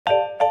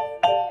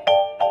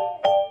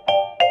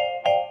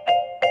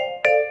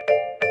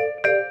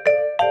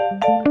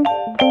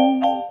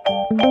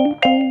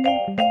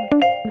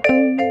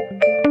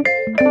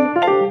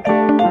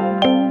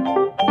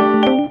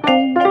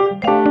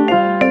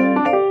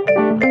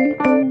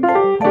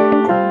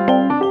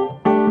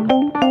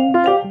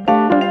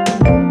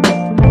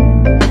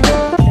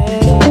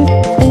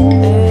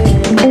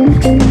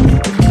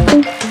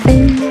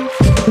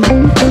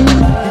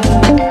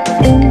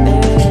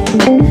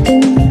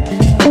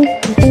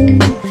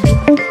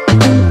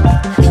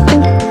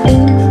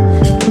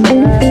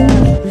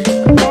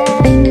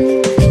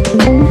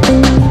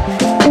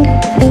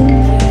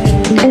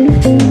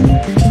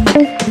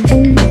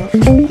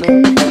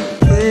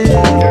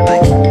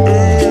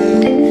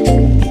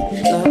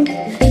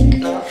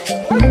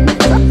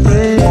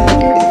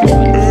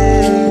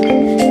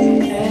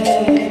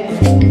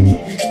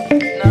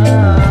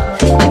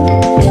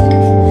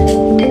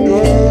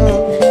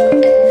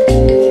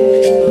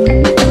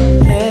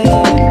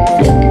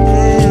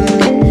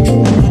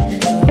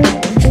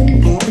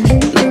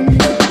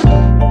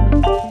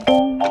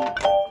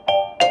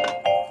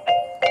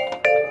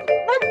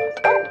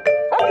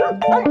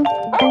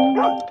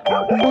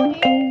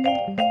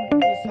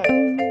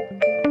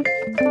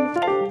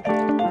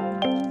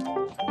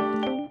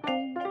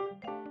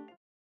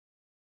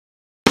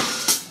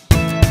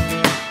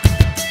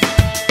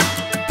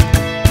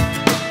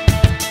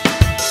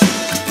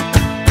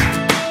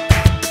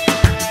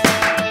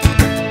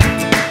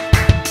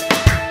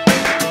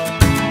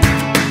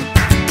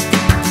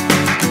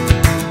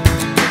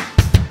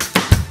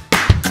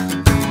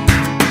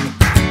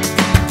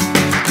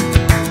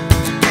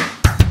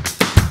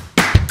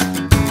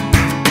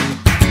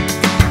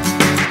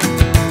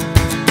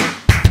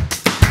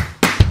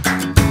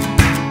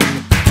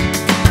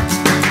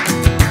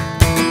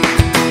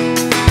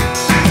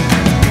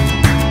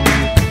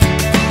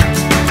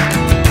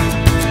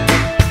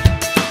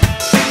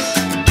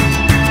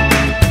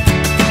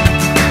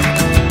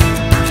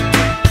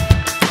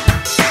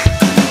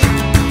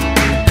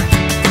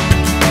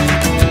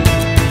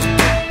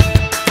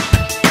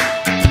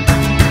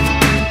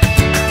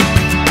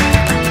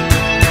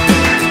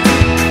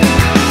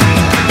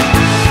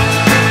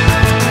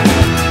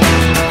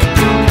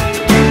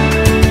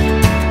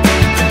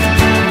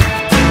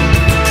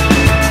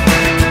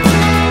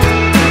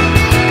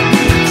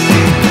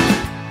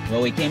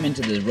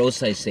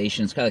roadside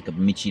station. It's kind of like a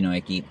Michi no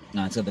Eki.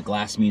 It's got the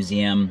glass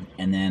museum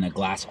and then a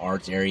glass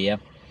arts area.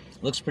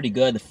 It looks pretty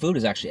good. The food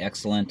is actually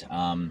excellent.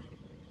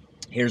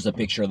 Here's a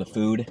picture of the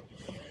food.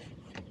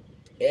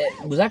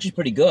 It was actually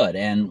pretty good,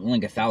 and only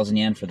like 1,000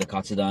 yen for the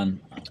katsudan.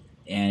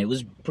 And it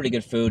was pretty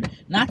good food.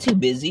 Not too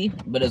busy,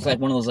 but it's like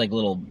one of those like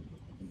little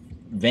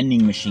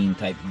vending machine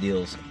type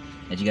deals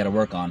that you got to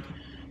work on.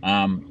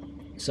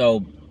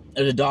 So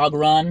there's a dog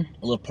run,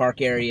 a little park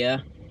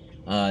area.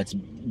 It's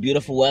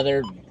beautiful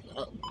weather.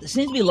 There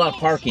seems to be a lot of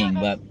parking,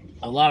 but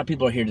a lot of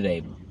people are here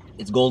today.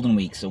 It's Golden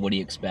Week, so what do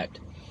you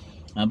expect?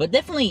 But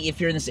definitely, if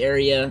you're in this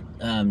area,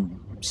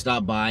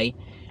 stop by.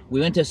 We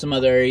went to some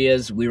other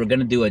areas. We were going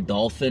to do a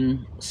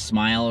Dolphin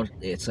Smile.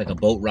 It's like a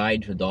boat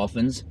ride for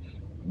dolphins.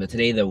 But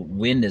today the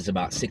wind is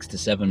about 6 to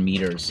 7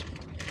 meters.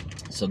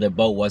 So the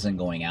boat wasn't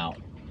going out.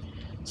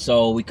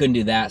 So we couldn't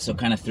do that. So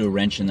kind of threw a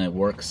wrench in the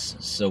works.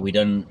 So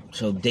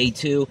so day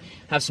 2,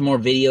 have some more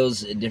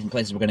videos at different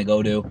places we're going to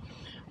go to.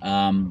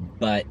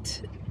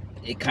 But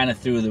it kind of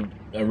threw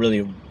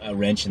a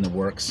wrench in the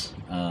works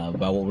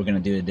about what we're going to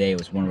do today. It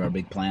was one of our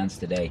big plans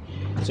today.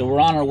 So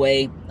we're on our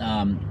way.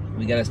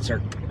 We got to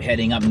start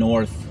heading up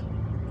north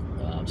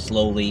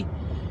slowly.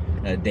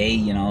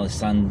 The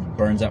sun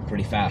burns up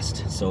pretty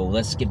fast. So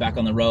let's get back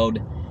on the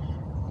road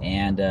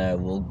and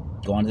we'll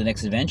go on to the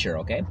next adventure,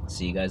 okay?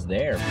 See you guys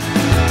there.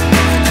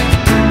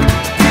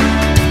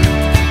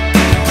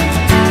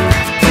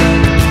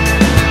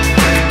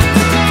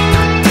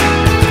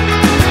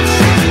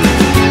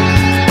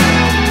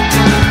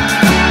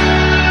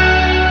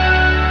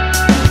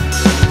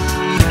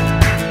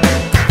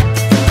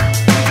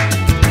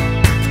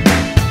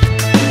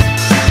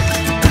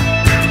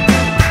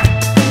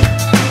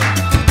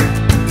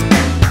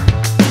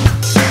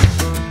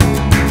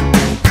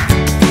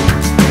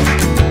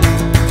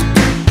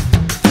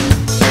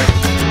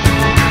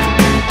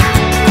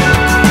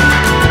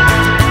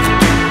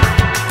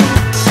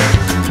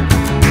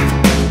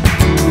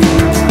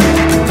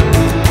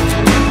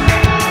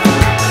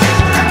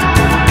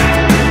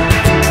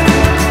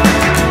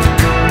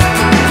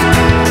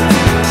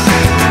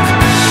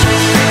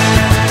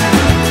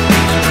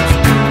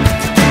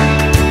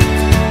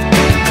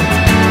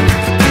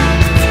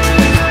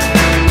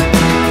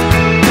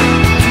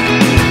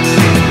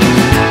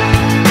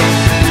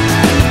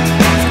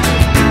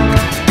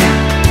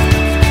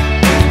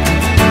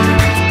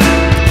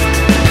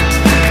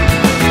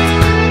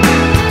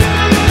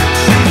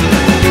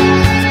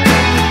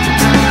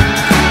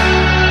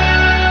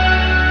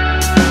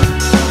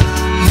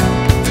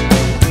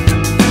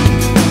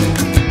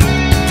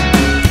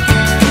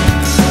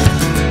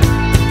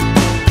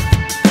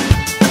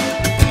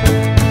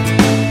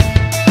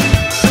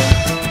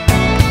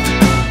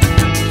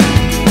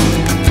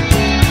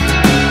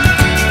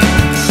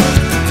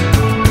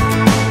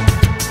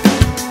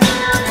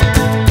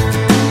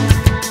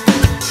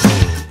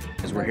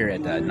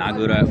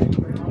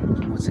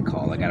 What's it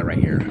called? I got it right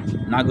here.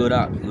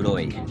 Nagura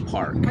Uroi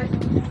Park,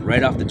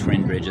 right off the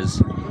twin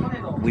bridges.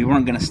 We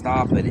weren't gonna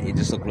stop, but it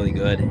just looked really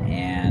good,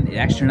 and it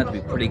actually turned out to be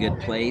a pretty good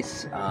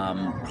place.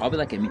 Probably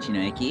like a Michi no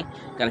Eki.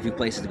 Got a few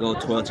places to go.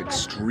 Toilets are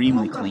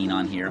extremely clean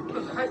on here.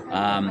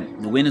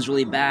 The wind is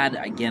really bad.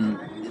 Again,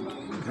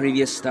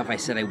 previous stuff I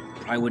said I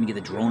probably wouldn't get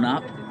the drone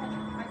up,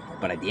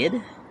 but I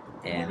did.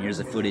 And here's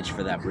the footage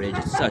for that bridge.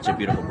 It's such a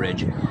beautiful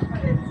bridge.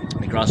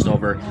 We crossed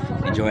over,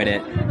 enjoyed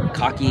it.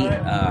 Kaki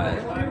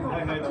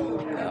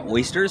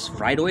oysters,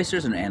 fried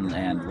oysters,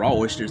 and raw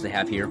oysters they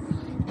have here.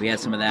 We had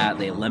some of that.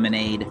 They have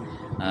lemonade,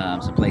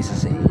 some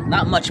places.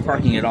 Not much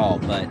parking at all,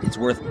 but it's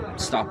worth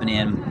stopping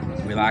in,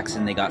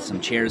 relaxing. They got some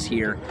chairs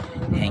here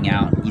to hang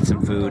out, eat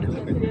some food,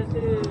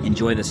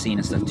 enjoy the scene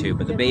and stuff too.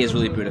 But the bay is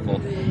really beautiful.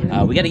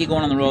 We got to get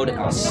going on the road.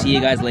 I'll see you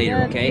guys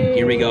later, okay?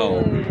 Here we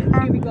go.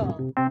 Here we go.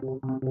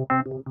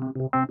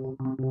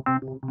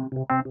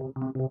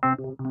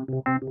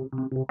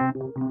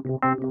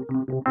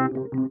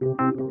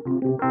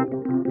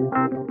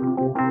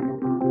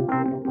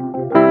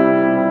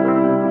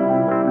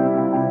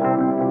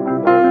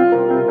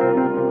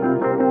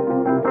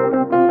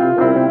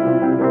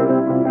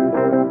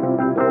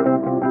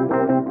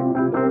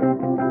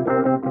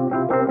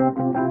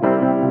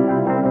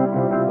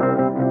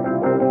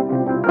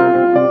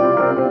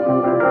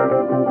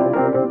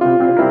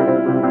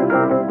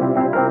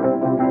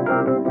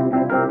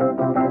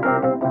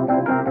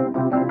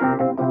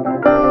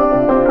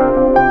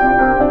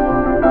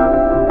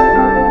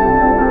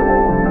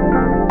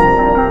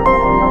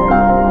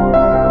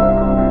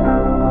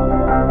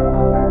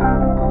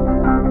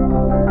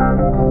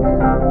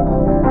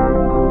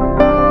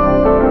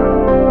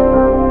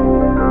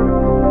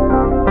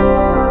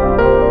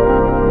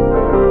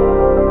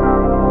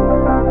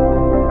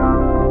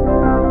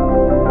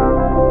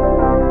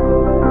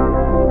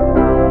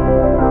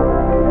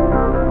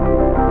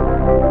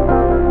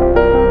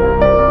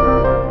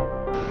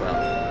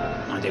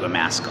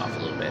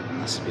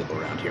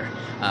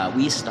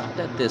 We stopped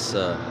at this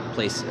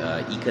place,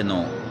 Ika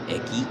no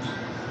Eki,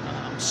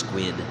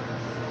 Squid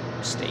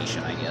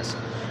Station, I guess.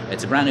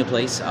 It's a brand new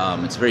place.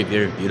 It's very,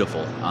 very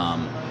beautiful.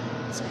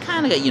 It's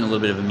kind of got, you know, a little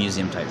bit of a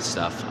museum type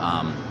stuff,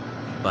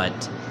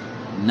 but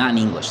not in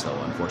English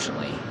though,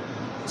 unfortunately.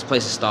 This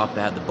place to stop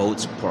at, the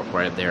boats parked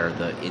right up there.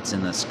 It's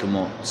in the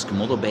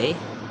Tsukumoto Bay.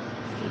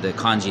 The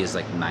kanji is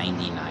like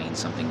 99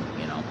 something,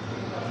 you know.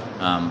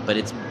 But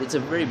it's a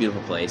very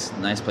beautiful place,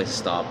 nice place to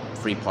stop,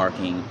 free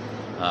parking,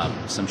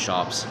 some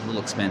shops, a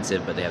little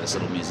expensive, but they have this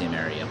little museum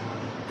area.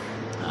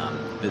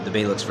 The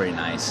bay looks very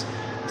nice.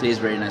 Today's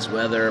very nice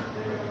weather,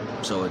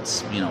 so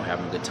it's, you know,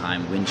 having a good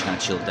time. Wind kind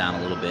of chilled down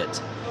a little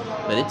bit,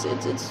 but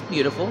it's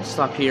beautiful.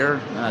 Stop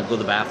here, go to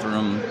the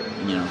bathroom,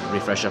 you know,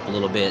 refresh up a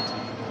little bit.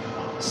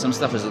 Some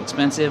stuff is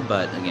expensive,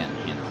 but again,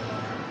 you know,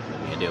 what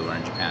are you gonna do? We're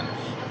in Japan,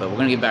 but we're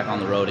gonna get back on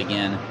the road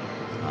again.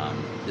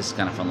 This is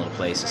kind of a fun little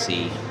place to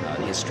see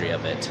the history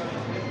of it.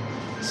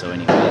 So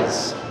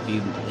anyways, if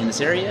you're in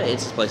this area,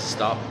 it's a place to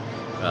stop.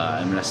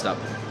 I'm gonna stop.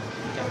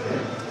 Okay,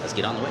 let's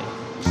get on the way.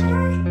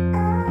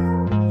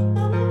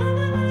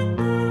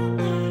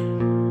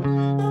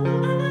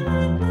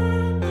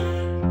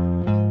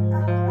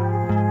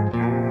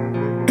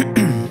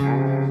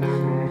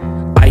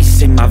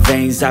 Ice in my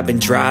veins, I've been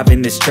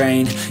driving this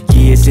train.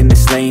 Years in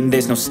this lane,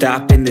 there's no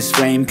stopping this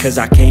flame. Cause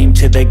I came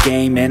to the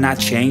game and I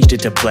changed it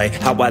to play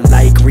how I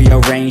like,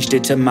 rearranged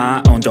it to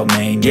my own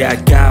domain. Yeah, I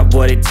got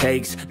what it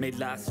takes, made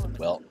lots of...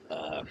 Well,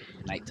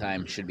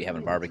 nighttime, should be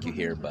having a barbecue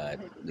here, but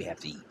we have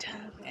to eat.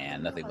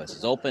 And nothing but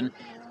is open.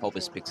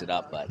 Hopus picks it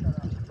up, but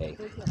hey,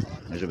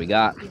 here's what we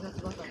got.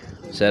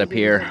 Set up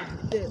here.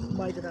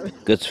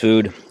 Good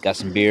food, got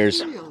some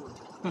beers.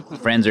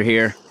 Friends are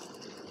here.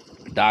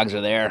 Dogs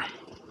are there.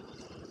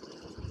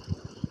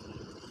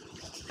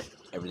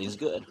 Everything's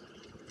good.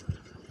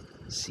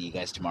 See you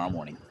guys tomorrow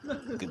morning.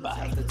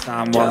 Goodbye. The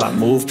time while I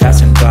move,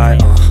 passing by.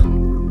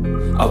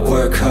 I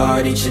work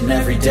hard each and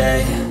every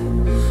day.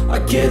 I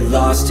get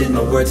lost in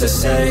the words I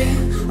say.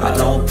 I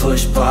don't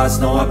push pause,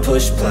 no, I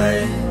push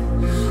play.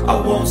 I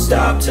won't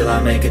stop till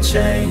I make a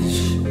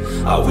change.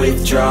 I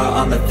withdraw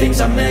on the things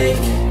I make.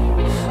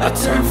 I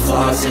turn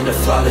flaws into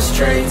flawless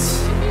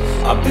traits.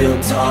 I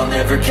build tall,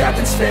 never capped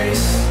in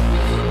space.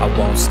 I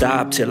won't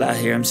stop till I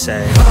hear him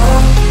say,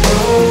 oh,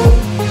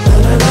 oh,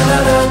 la, la,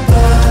 la,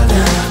 la, la.